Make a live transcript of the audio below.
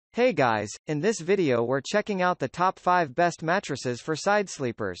Hey guys, in this video we're checking out the top 5 best mattresses for side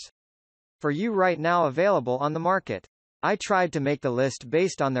sleepers. For you right now available on the market. I tried to make the list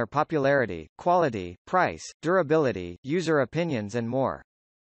based on their popularity, quality, price, durability, user opinions and more.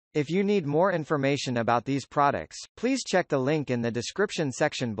 If you need more information about these products, please check the link in the description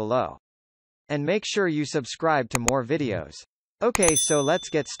section below. And make sure you subscribe to more videos. Okay, so let's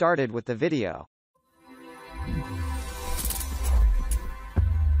get started with the video.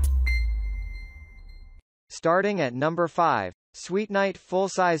 Starting at number 5, Sweetnight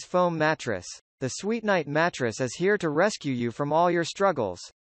Full-Size Foam Mattress. The Sweetnight mattress is here to rescue you from all your struggles.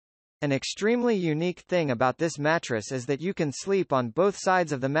 An extremely unique thing about this mattress is that you can sleep on both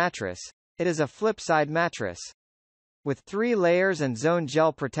sides of the mattress. It is a flip-side mattress. With 3 layers and zone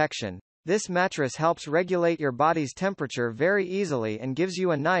gel protection, this mattress helps regulate your body's temperature very easily and gives you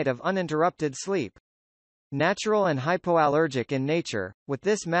a night of uninterrupted sleep. Natural and hypoallergic in nature, with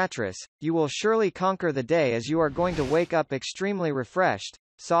this mattress, you will surely conquer the day as you are going to wake up extremely refreshed.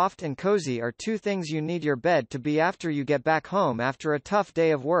 Soft and cozy are 2 things you need your bed to be after you get back home after a tough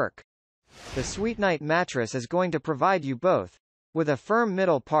day of work. The Sweetnight mattress is going to provide you both. With a firm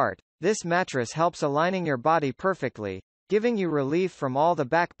middle part, this mattress helps aligning your body perfectly, giving you relief from all the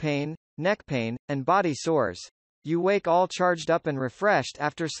back pain, neck pain, and body sores. You wake all charged up and refreshed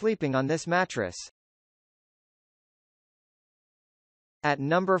after sleeping on this mattress. At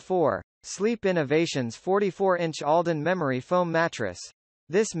number 4, Sleep Innovations 44-inch Alden Memory Foam Mattress.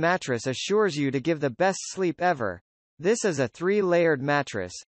 This mattress assures you to give the best sleep ever. This is a 3-layered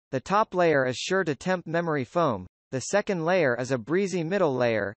mattress. The top layer is sure to temp memory foam, the second layer is a breezy middle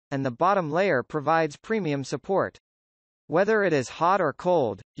layer, and the bottom layer provides premium support. Whether it is hot or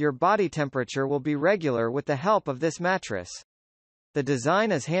cold, your body temperature will be regular with the help of this mattress. The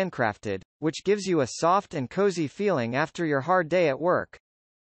design is handcrafted, which gives you a soft and cozy feeling after your hard day at work.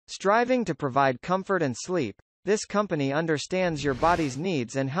 Striving to provide comfort and sleep, this company understands your body's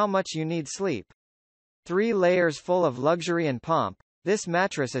needs and how much you need sleep. 3 layers full of luxury and pomp, this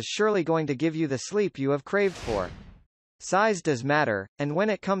mattress is surely going to give you the sleep you have craved for. Size does matter, and when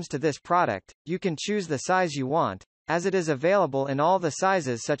it comes to this product, you can choose the size you want, as it is available in all the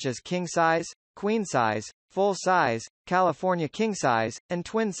sizes such as king size, queen size, full size, California king size, and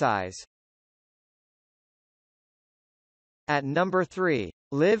twin size. At number 3,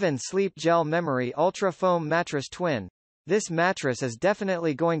 Live and Sleep Gel Memory Ultra Foam Mattress Twin. This mattress is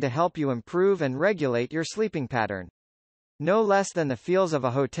definitely going to help you improve and regulate your sleeping pattern. No less than the feels of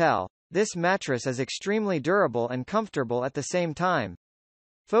a hotel, this mattress is extremely durable and comfortable at the same time.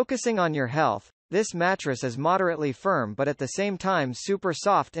 Focusing on your health, this mattress is moderately firm but at the same time super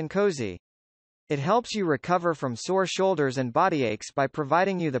soft and cozy. It helps you recover from sore shoulders and body aches by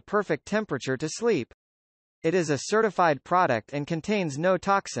providing you the perfect temperature to sleep. It is a certified product and contains no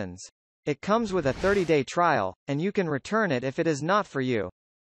toxins. It comes with a 30-day trial, and you can return it if it is not for you.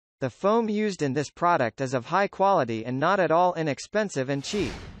 The foam used in this product is of high quality and not at all inexpensive and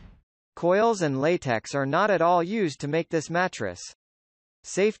cheap. Coils and latex are not at all used to make this mattress.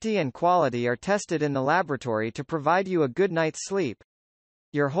 Safety and quality are tested in the laboratory to provide you a good night's sleep.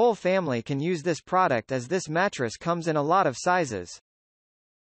 Your whole family can use this product as this mattress comes in a lot of sizes.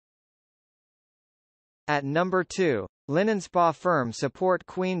 At number 2, Linenspa Firm Support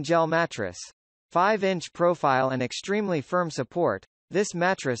Queen Gel Mattress. 5-inch profile and extremely firm support, this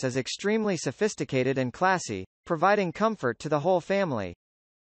mattress is extremely sophisticated and classy, providing comfort to the whole family.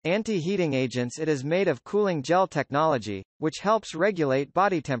 Anti-heating agents. It is made of cooling gel technology, which helps regulate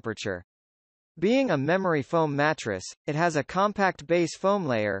body temperature. Being a memory foam mattress, it has a compact base foam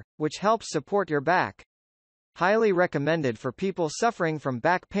layer, which helps support your back. Highly recommended for people suffering from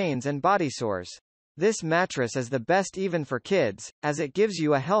back pains and body sores. This mattress is the best even for kids, as it gives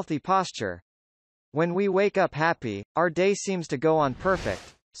you a healthy posture. When we wake up happy, our day seems to go on perfect,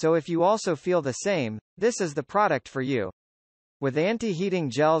 so if you also feel the same, this is the product for you. With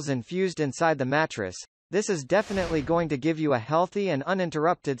anti-heating gels infused inside the mattress, this is definitely going to give you a healthy and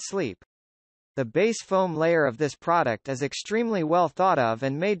uninterrupted sleep. The base foam layer of this product is extremely well thought of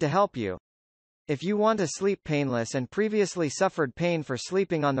and made to help you. If you want to sleep painless and previously suffered pain for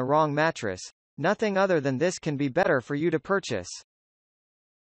sleeping on the wrong mattress, nothing other than this can be better for you to purchase.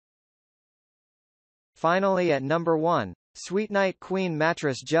 Finally at number 1, Sweetnight Queen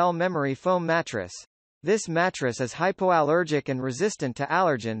Mattress Gel Memory Foam Mattress. This mattress is hypoallergic and resistant to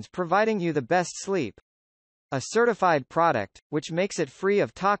allergens, providing you the best sleep. A certified product, which makes it free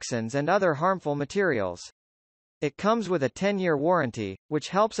of toxins and other harmful materials. It comes with a 10-year warranty, which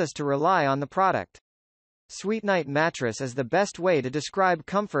helps us to rely on the product. Sweetnight mattress is the best way to describe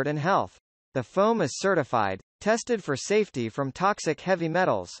comfort and health. The foam is certified, tested for safety from toxic heavy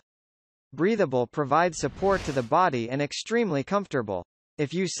metals. Breathable, provides support to the body and extremely comfortable.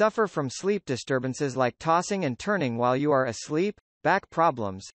 If you suffer from sleep disturbances like tossing and turning while you are asleep, back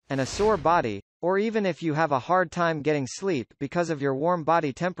problems, and a sore body, or even if you have a hard time getting sleep because of your warm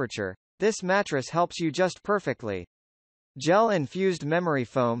body temperature, this mattress helps you just perfectly. Gel-infused memory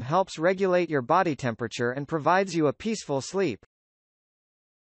foam helps regulate your body temperature and provides you a peaceful sleep.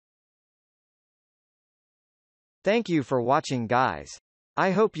 Thank you for watching, guys. I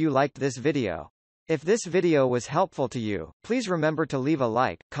hope you liked this video. If this video was helpful to you, please remember to leave a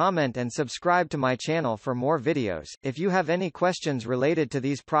like, comment and subscribe to my channel for more videos. If you have any questions related to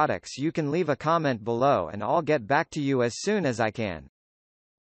these products, you can leave a comment below and I'll get back to you as soon as I can.